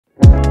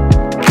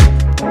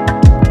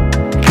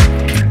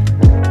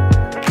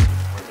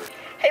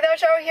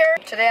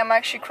Today I'm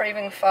actually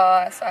craving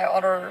pho, so I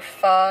ordered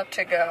pho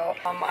to go.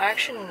 I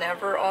actually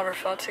never order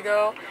pho to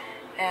go,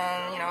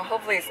 and you know,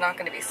 hopefully it's not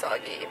going to be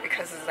soggy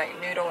because it's like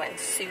noodle and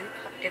soup.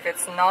 If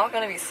it's not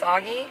going to be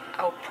soggy,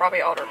 I'll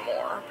probably order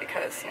more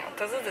because, you know,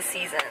 this is the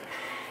season.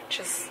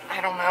 Just,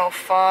 I don't know,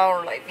 pho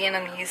or like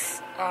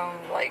Vietnamese,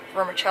 like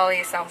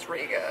vermicelli sounds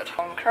really good.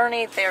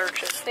 Currently they're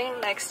just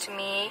sitting next to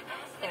me,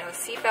 you know,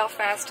 seatbelt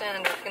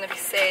fastened, they're going to be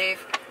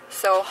safe.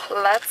 So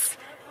let's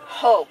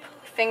hope,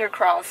 finger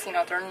crossed, you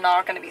know, they're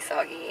not going to be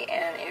soggy,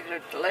 and if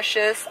they're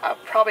delicious, I'll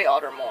probably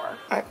order more.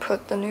 I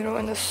put the noodle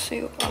in the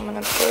soup. I'm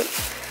going to put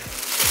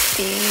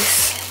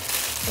these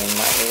in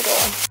my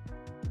noodle.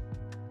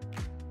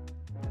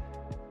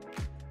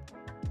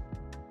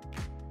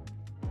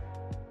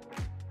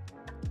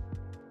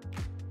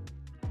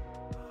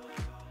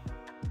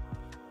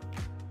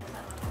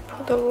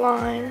 Put the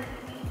lime.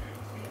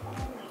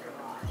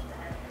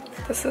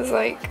 This is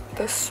like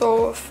the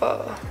soul of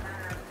pho.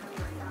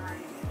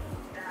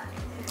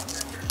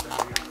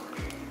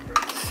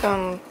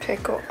 Some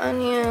pickled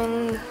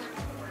onion,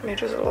 maybe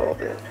just a little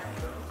bit.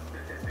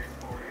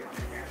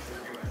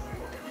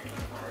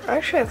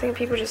 Actually, I think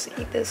people just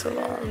eat this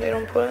alone. They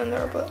don't put it in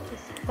there, but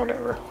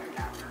whatever.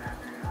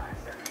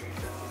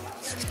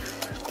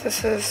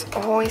 This is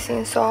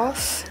hoisin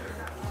sauce.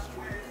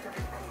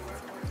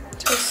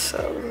 Just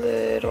a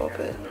little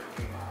bit.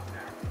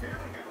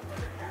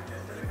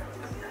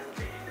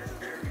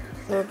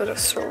 A little bit of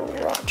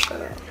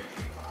sriracha.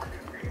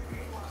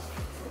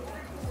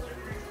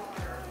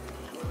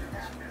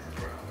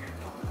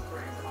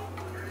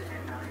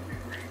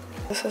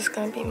 This is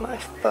gonna be my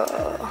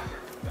pho.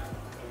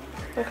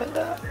 Look at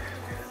that.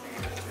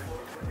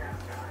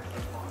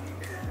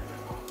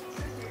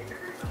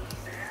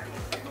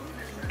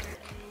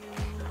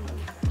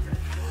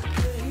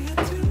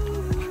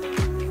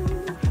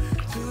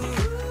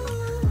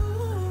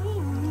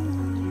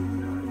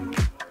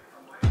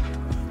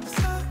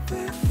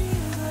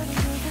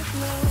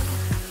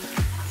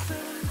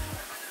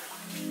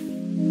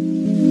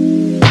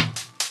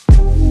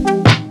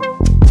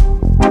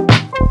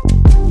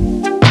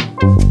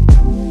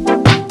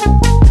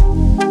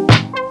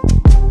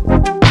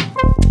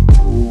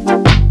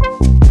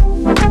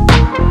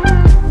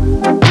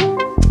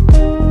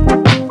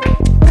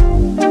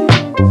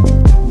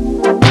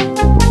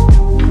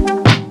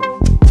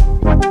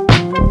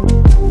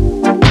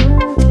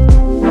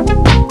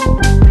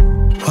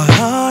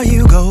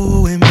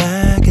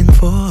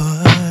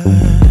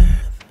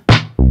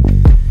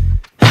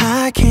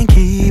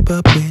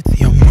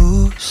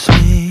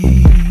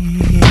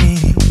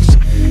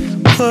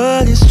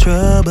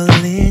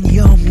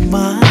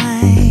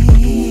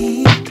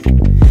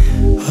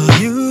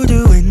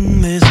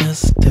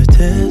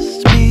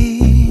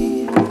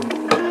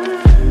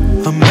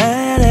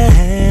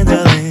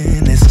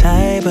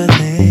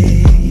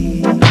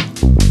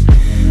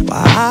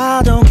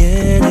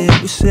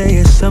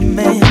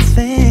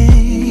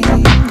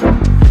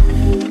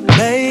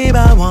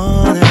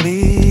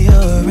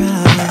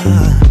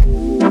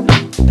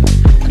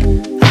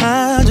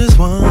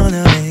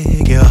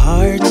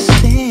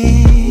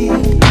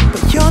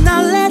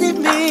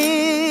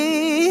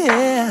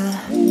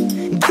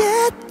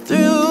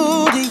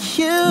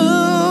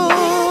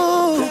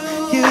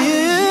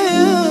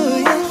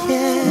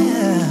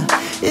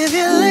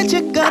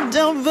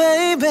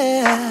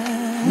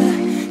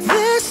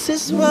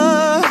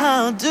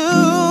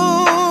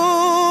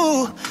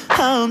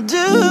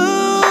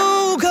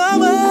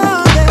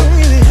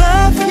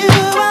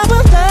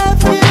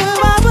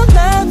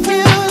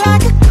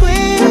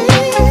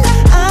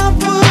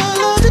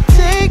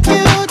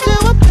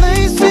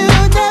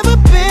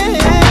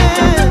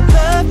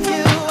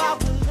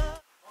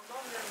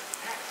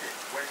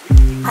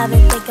 I've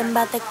been thinking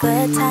about the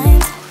good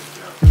times.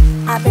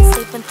 I've been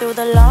sleeping through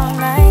the long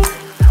nights.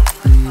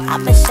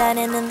 I've been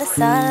shining in the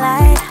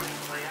sunlight.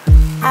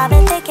 I've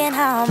been thinking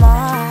how I'm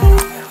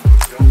alright.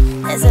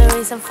 There's a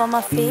reason for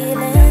my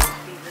feelings.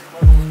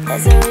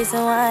 There's a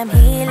reason why I'm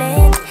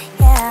healing.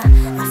 Yeah,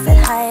 I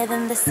feel higher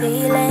than the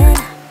ceiling.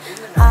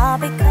 All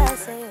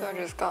because of you. So I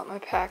just got my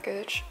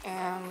package,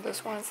 and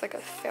this one is like a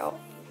felt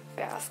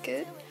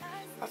basket.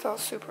 I felt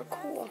super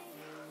cool.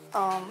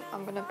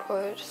 I'm gonna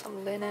put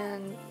some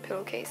linen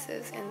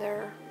pillowcases in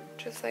there,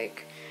 just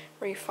like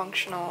very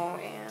functional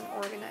and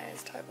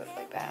organized type of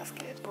like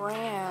basket.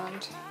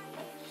 Brand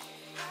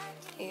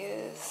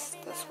is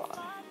this one.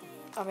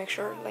 I'll make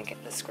sure to link in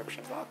the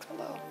description box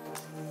below.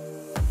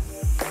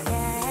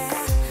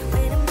 Yeah,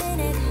 wait a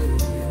minute,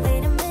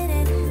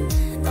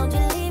 don't you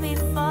leave me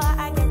before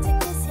I get to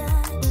kiss ya.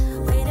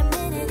 Wait a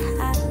minute,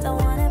 I don't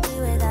wanna be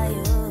without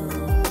you.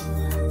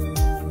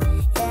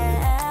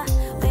 Yeah,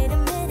 wait a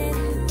minute,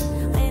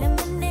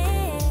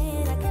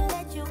 I can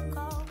let you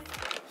go.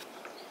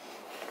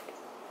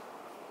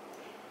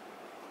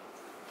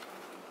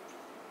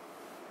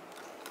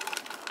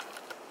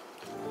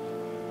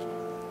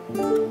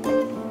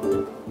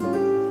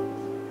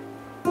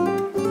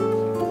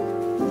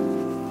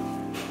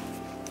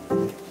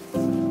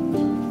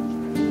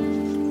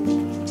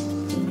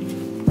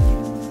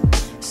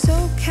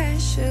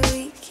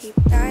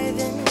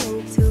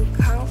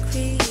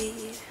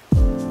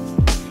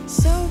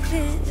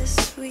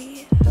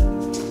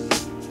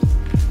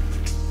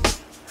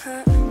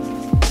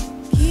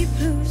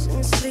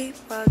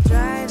 while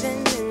driving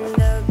in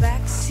the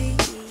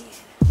backseat.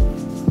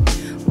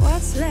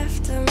 What's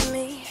left of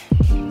me?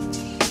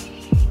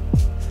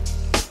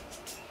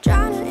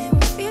 Drowning in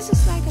what feels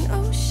just like an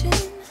ocean.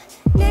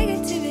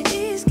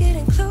 Negativity is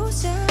getting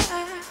closer.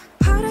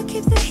 Hard to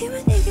keep the heat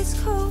when it gets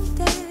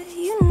colder.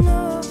 You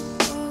know,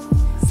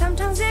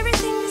 sometimes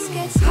everything just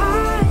gets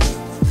hard.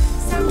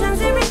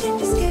 Sometimes everything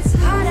just gets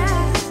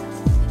harder.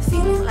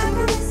 Feeling like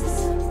I'm missing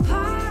some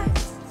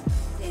parts.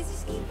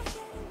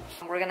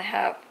 We're gonna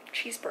have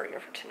cheeseburger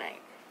for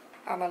tonight.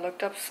 I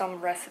looked up some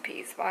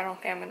recipes, but I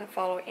don't think I'm gonna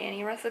follow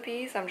any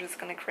recipes. I'm just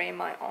gonna create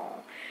my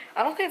own.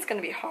 I don't think it's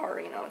gonna be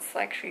hard, you know, it's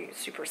actually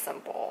super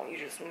simple. You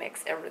just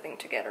mix everything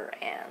together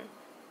and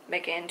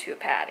make it into a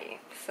patty.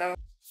 So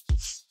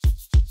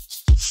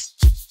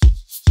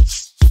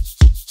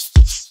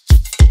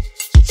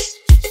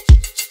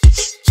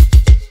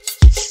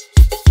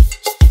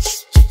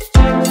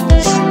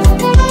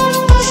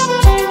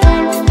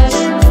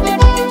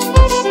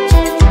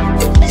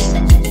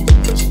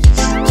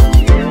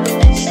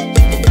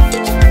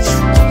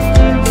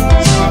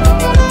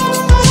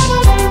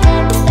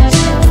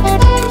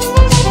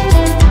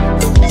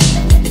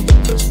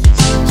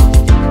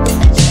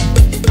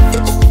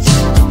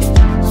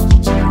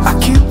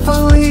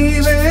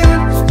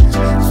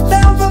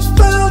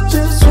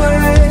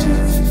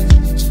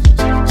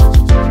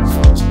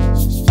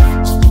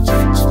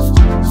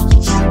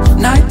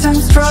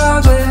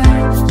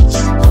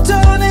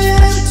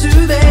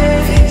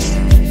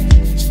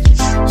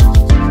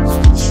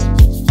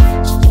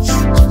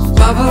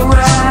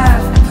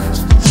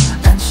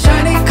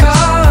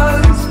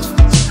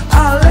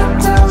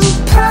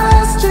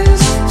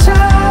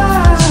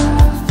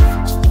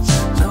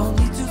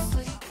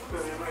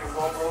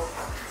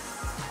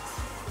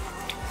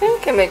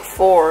make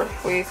 4.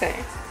 What do you think?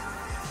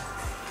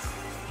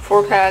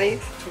 4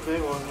 patties? 2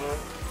 big ones, man.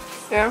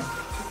 Yeah?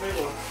 2 big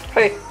ones.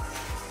 Hey.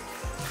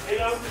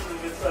 8 ounces is a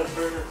good sized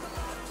burger.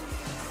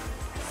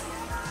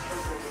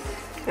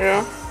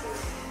 Yeah?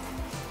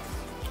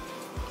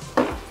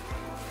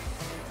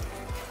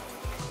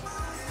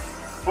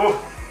 Whoa!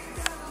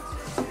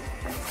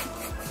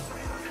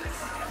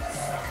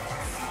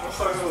 That's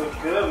not gonna look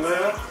good,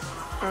 man.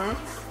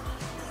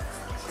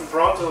 Some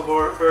Bronto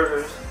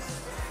burgers.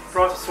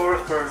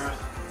 Brontosaurus burgers.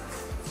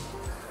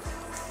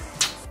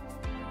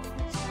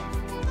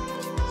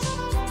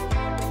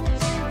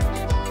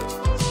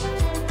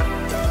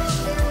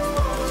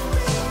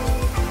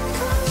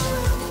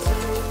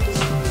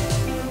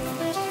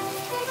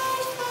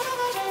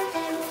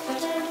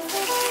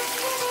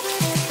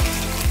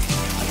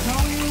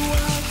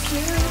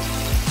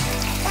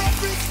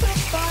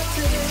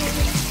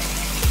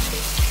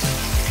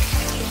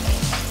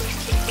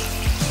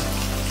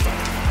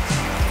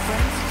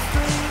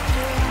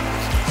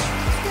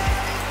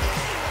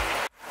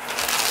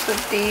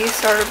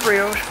 These are the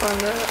brioche bun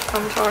that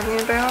I'm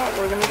talking about.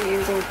 We're going to be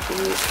using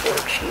these for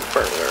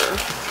cheeseburger.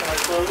 Can I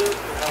close it?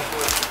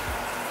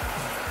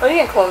 Oh,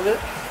 you can close it.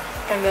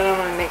 And then I'm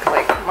going to make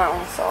like my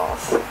own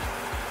sauce.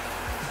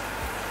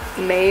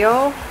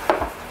 Mayo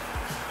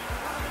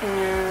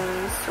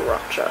and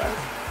sriracha.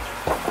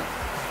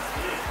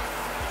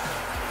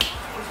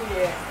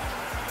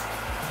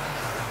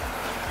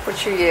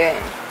 What you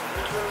getting?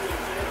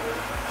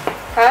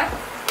 Huh?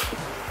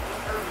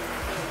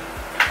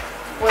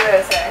 What did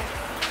I say?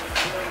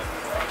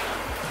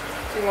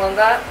 Do you want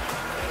that?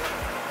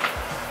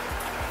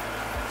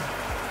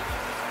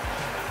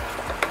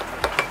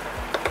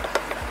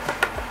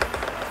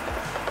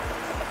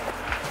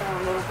 And a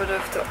little bit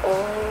of the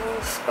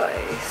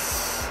allspice.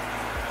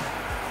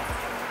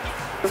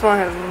 This one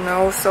has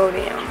no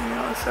sodium, you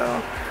know,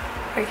 so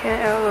I can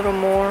add a little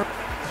more.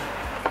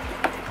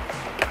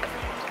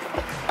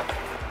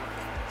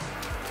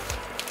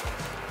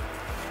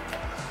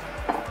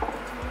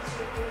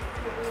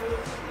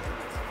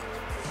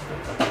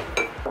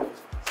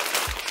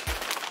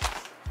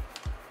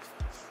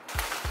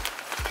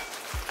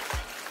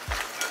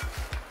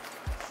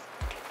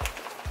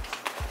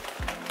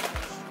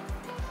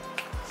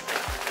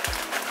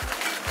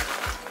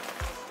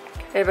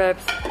 Hey,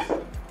 babes.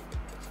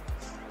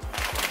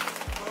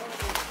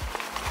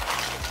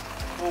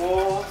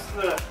 Oh, what's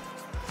that?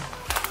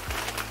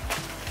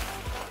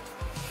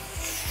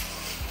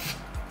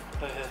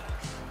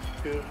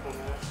 Beautiful,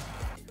 man.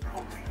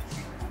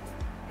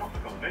 Not the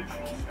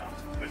conventional stuff,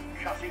 but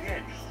cutting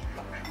edge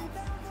structural.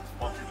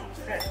 Once it's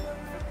all set,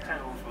 the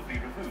panels will be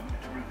removed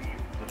to reveal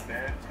the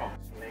bare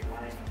concrete.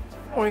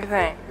 What do you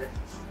think?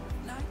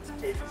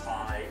 If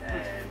I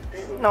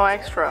am No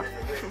extra.